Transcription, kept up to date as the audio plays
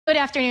Good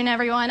afternoon,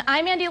 everyone.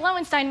 I'm Andy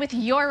Lowenstein with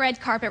your Red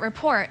Carpet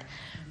Report.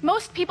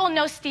 Most people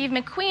know Steve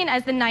McQueen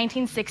as the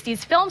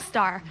 1960s film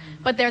star,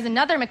 but there's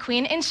another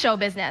McQueen in show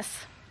business.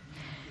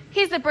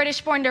 He's the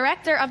British-born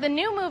director of the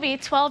new movie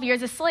 12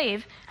 Years a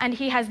Slave, and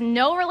he has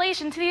no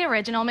relation to the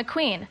original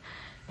McQueen.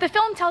 The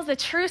film tells the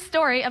true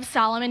story of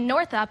Solomon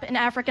Northup, an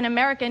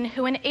African-American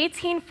who in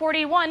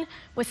 1841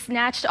 was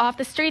snatched off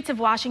the streets of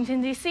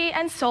Washington, D.C.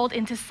 and sold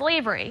into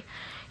slavery.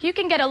 You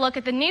can get a look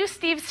at the new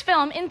Steve's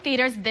film in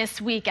theaters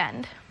this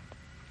weekend.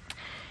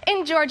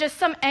 In Georgia,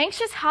 some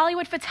anxious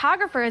Hollywood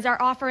photographers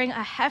are offering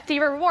a hefty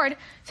reward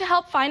to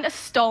help find a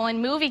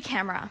stolen movie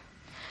camera.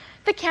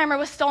 The camera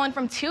was stolen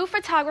from two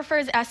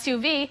photographers'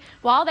 SUV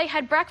while they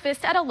had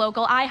breakfast at a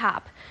local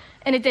IHOP.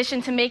 In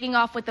addition to making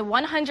off with the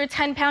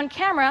 110-pound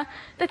camera,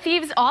 the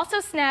thieves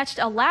also snatched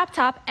a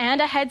laptop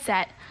and a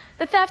headset.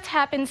 The theft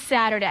happened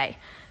Saturday.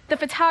 The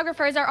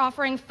photographers are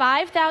offering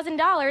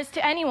 $5,000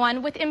 to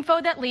anyone with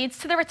info that leads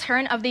to the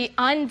return of the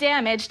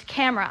undamaged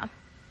camera.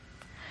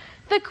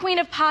 The Queen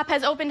of Pop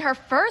has opened her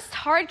first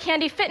hard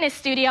candy fitness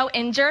studio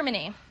in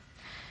Germany.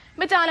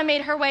 Madonna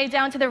made her way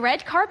down to the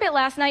red carpet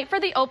last night for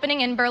the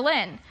opening in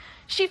Berlin.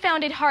 She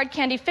founded Hard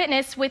Candy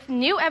Fitness with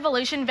New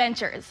Evolution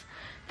Ventures.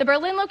 The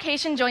Berlin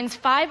location joins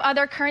 5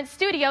 other current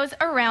studios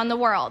around the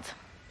world.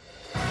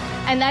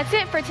 And that's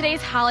it for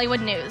today's Hollywood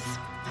news.